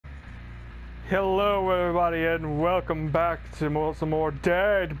Hello everybody and welcome back to some more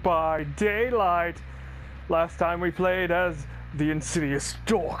Dead by Daylight. Last time we played as the insidious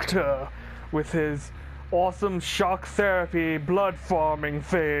Doctor with his awesome shock therapy blood farming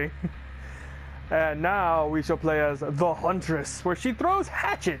thing. And now we shall play as the Huntress, where she throws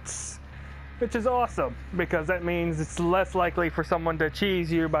hatchets, which is awesome because that means it's less likely for someone to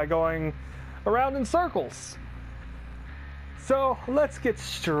cheese you by going around in circles. So let's get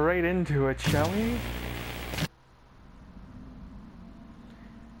straight into it, shall we?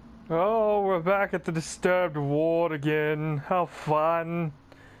 Oh, we're back at the disturbed ward again. How fun.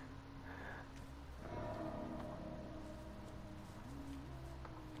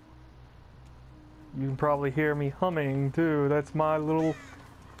 You can probably hear me humming too. That's my little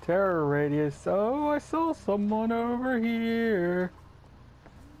terror radius. Oh, I saw someone over here.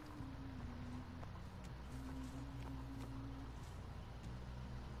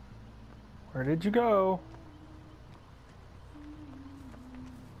 Where did you go?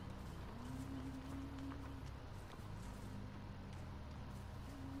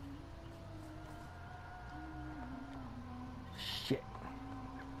 Shit.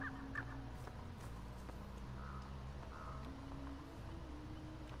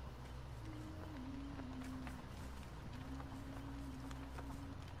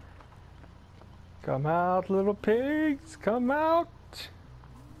 Come out, little pigs, come out.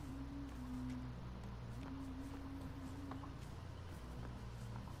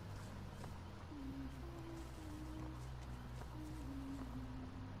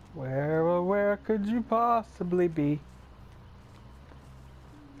 Where could you possibly be?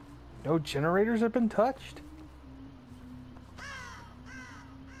 No generators have been touched?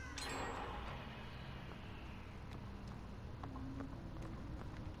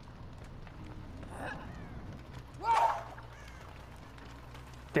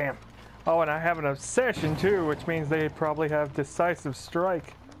 Damn. Oh, and I have an obsession too, which means they probably have decisive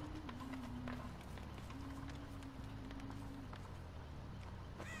strike.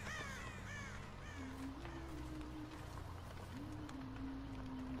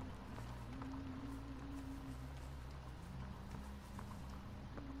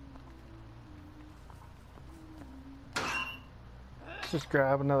 Just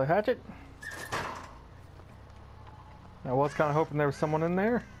grab another hatchet. I was kind of hoping there was someone in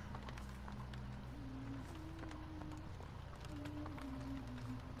there.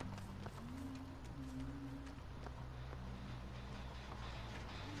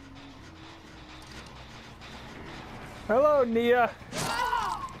 Hello, Nia.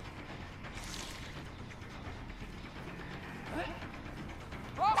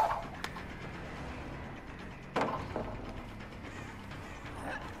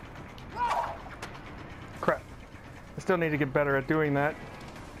 Crap. I still need to get better at doing that.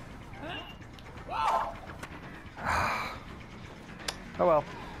 Oh well.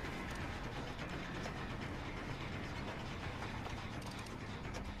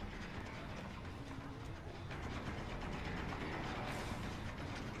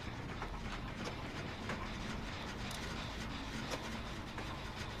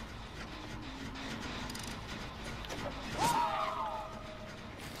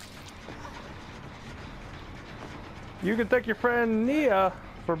 You can thank your friend Nia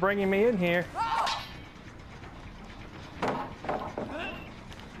for bringing me in here.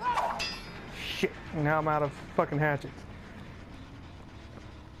 Shit, now I'm out of fucking hatchets.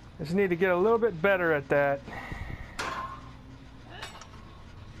 I just need to get a little bit better at that.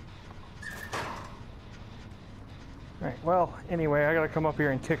 Right, well, anyway, I gotta come up here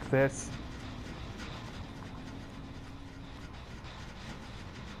and kick this.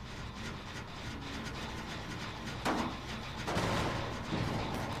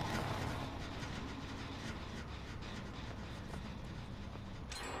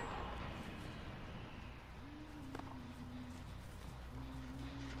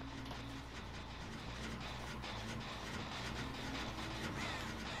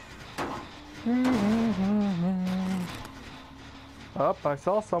 Up, I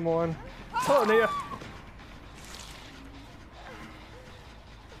saw someone. Hello, Nia.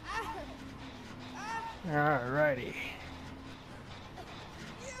 Alrighty.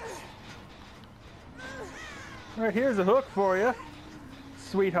 Alright, here's a hook for you,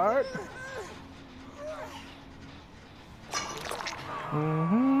 sweetheart.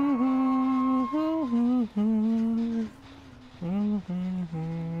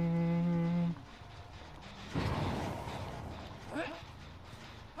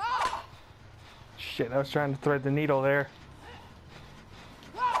 Shit, I was trying to thread the needle there.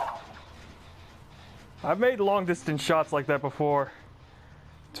 I've made long distance shots like that before.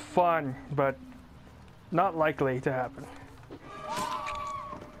 It's fun, but not likely to happen.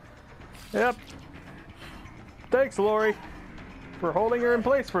 Yep. Thanks, Lori, for holding her in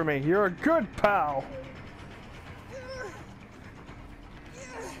place for me. You're a good pal.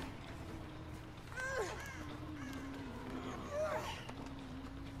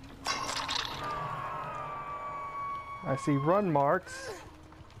 I see run marks.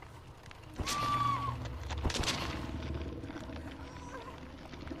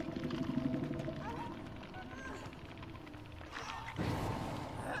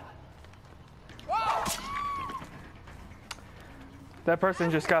 That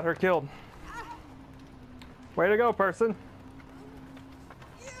person just got her killed. Way to go, person.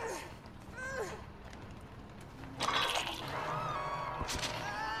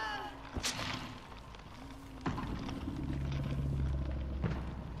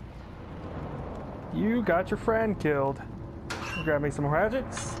 You got your friend killed. Grab me some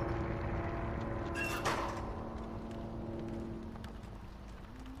hatchets.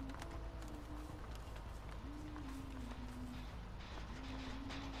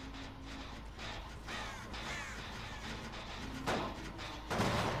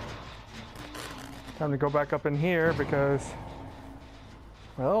 Time to go back up in here because,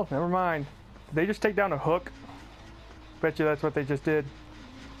 well, never mind. Did they just take down a hook? Bet you that's what they just did.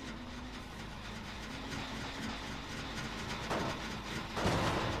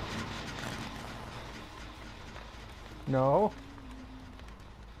 No.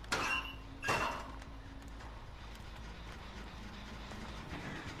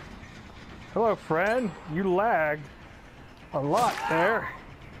 Hello, friend. You lagged a lot there.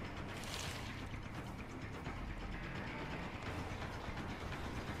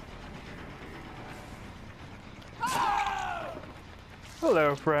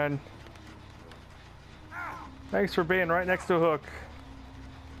 Hello, friend. Thanks for being right next to a hook.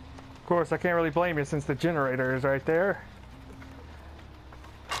 Of course, I can't really blame you since the generator is right there.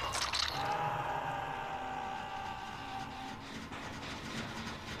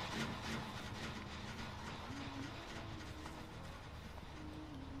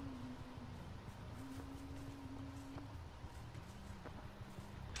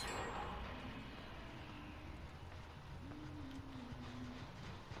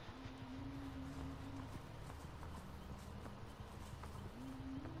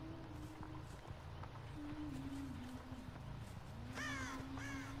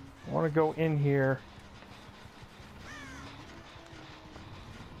 I want to go in here.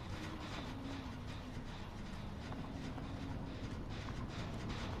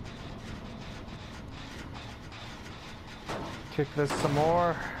 Kick this some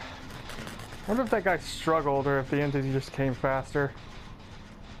more. I wonder if that guy struggled or if the entity just came faster.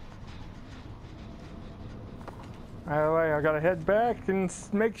 Either way, I gotta head back and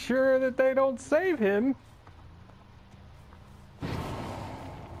make sure that they don't save him.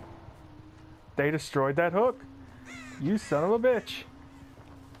 They destroyed that hook. You son of a bitch.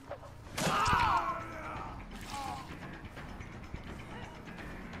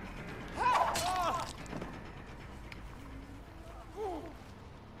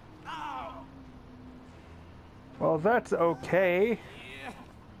 Well, that's okay.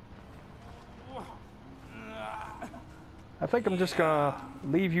 I think I'm just gonna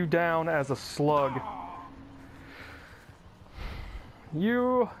leave you down as a slug.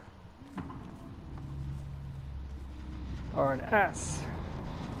 You are an S.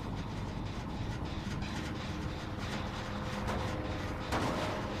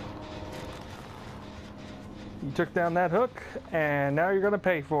 You took down that hook, and now you're gonna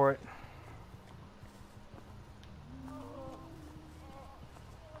pay for it.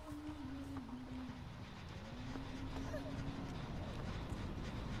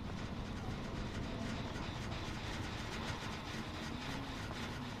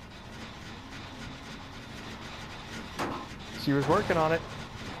 She was working on it.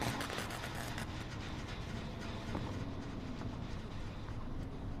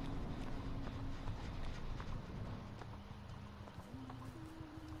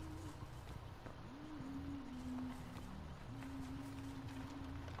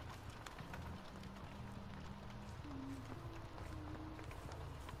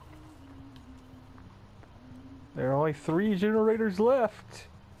 There are only 3 generators left.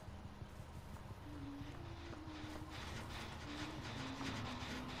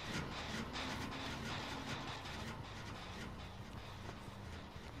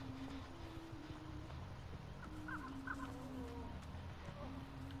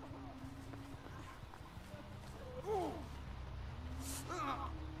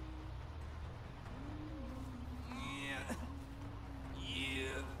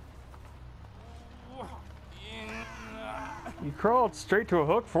 You crawled straight to a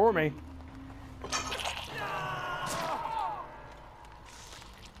hook for me.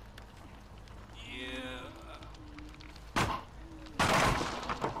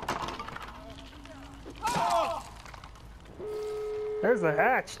 There's the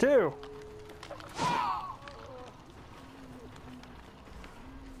hatch, too.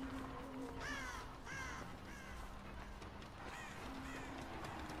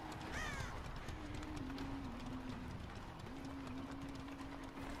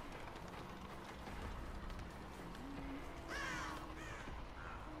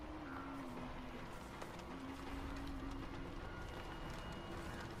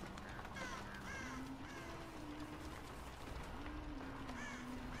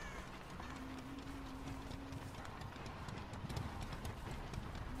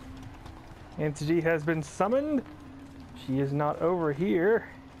 Entity has been summoned. She is not over here.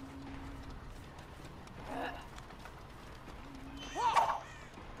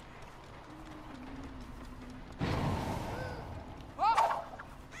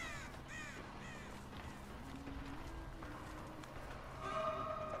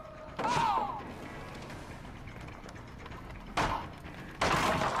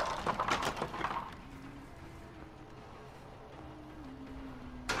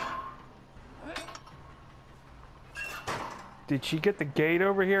 Did she get the gate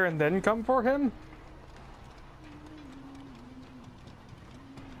over here and then come for him?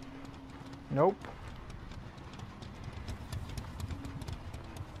 Nope.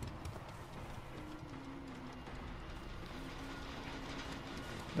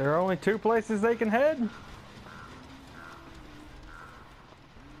 There are only two places they can head?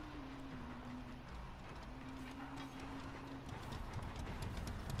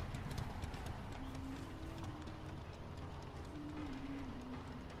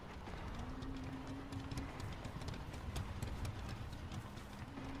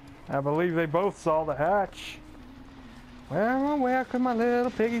 I believe they both saw the hatch. Where, oh, where could my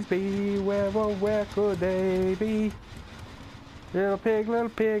little piggies be? Where, oh, where could they be? Little pig, little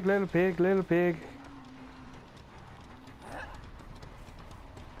pig, little pig, little pig.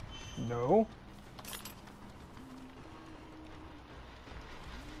 No.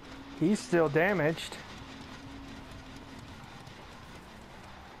 He's still damaged.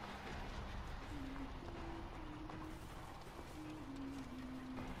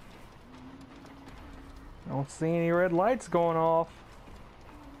 Don't see any red lights going off.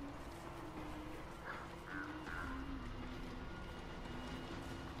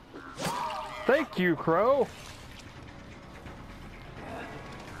 Thank you, Crow.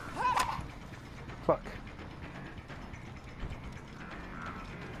 Fuck.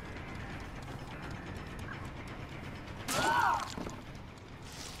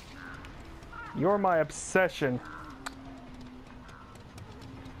 You're my obsession.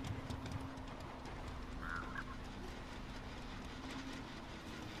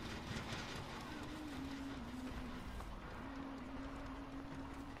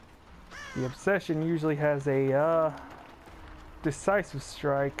 The obsession usually has a decisive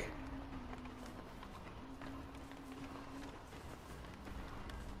strike.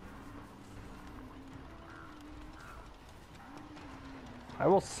 I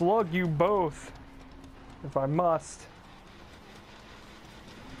will slug you both if I must.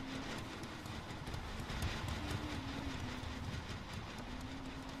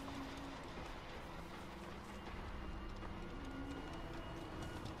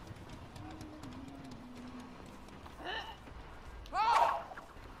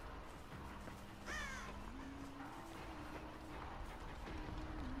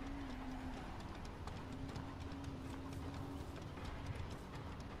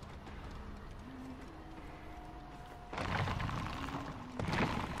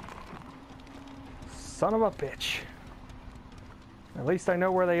 Son of a bitch. At least I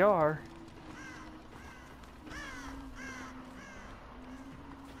know where they are.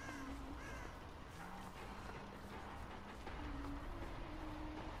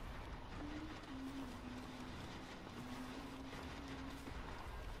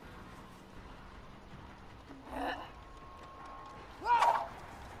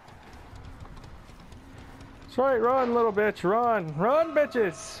 That's right, run, little bitch, run. Run,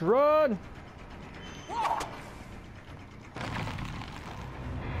 bitches, run.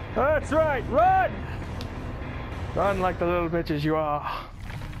 That's right, run! Run like the little bitches you are.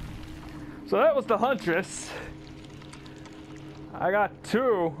 So that was the Huntress. I got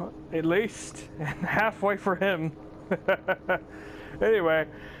two, at least, and halfway for him. Anyway,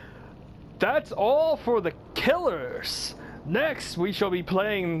 that's all for the killers. Next, we shall be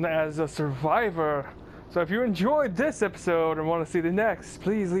playing as a survivor So if you enjoyed this episode and want to see the next,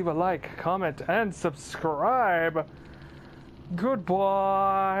 please leave a like, comment, and subscribe.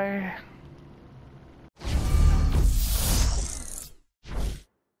 Goodbye.